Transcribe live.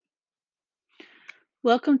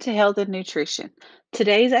Welcome to Health and Nutrition.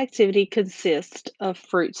 Today's activity consists of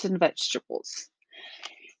fruits and vegetables.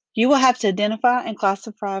 You will have to identify and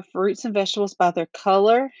classify fruits and vegetables by their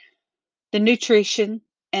color, the nutrition,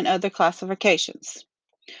 and other classifications.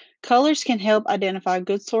 Colors can help identify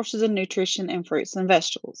good sources of nutrition in fruits and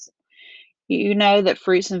vegetables. You know that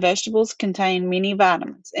fruits and vegetables contain many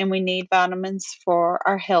vitamins, and we need vitamins for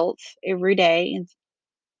our health every day. And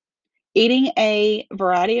eating a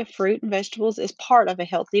variety of fruit and vegetables is part of a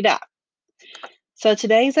healthy diet. So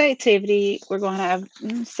today's activity, we're going to have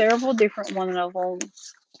several different one of them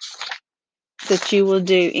that you will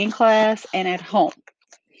do in class and at home.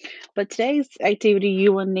 But today's activity,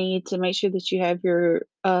 you will need to make sure that you have your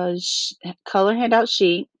color handout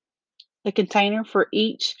sheet, a container for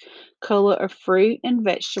each color of fruit and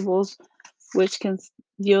vegetables, which can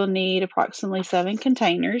you'll need approximately 7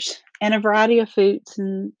 containers, and a variety of fruits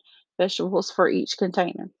and vegetables for each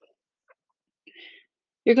container.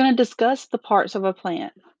 You're going to discuss the parts of a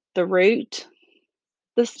plant: the root,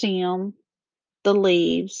 the stem, the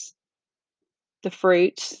leaves, the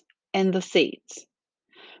fruits, and the seeds.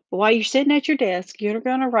 But while you're sitting at your desk, you're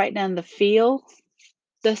going to write down the feel,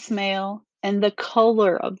 the smell, and the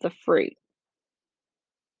color of the fruit.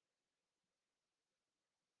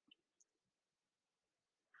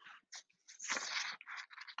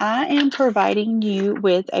 I am providing you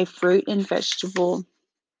with a fruit and vegetable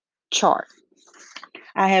chart.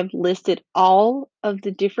 I have listed all of the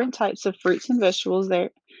different types of fruits and vegetables there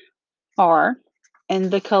are, and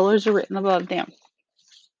the colors are written above them.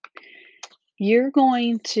 You're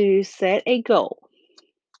going to set a goal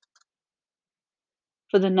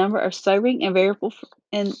for the number of serving and variable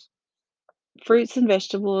and fruits and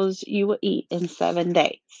vegetables you will eat in 7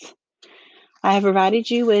 days. I have provided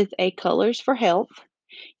you with a colors for health.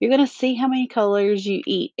 You're going to see how many colors you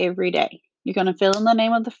eat every day. You're going to fill in the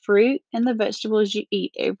name of the fruit and the vegetables you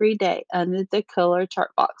eat every day under the color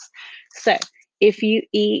chart box. So if you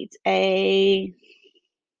eat a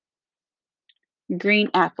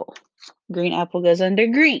green apple goes under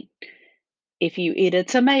green. If you eat a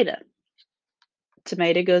tomato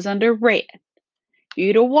goes under red. You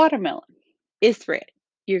eat a watermelon, it's red.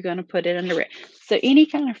 You're going to put it under red. So any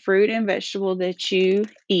kind of fruit and vegetable that you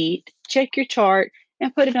eat, check your chart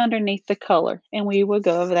and put it underneath the color. And we will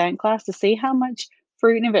go over that in class to see how much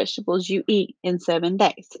fruit and vegetables you eat in 7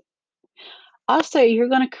 days. Also, you're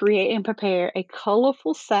going to create and prepare a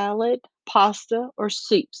colorful salad, pasta, or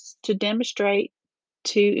soups to demonstrate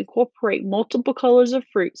to incorporate multiple colors of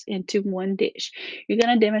fruits into one dish. You're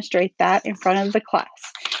going to demonstrate that in front of the class.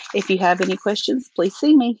 If you have any questions, please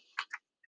see me.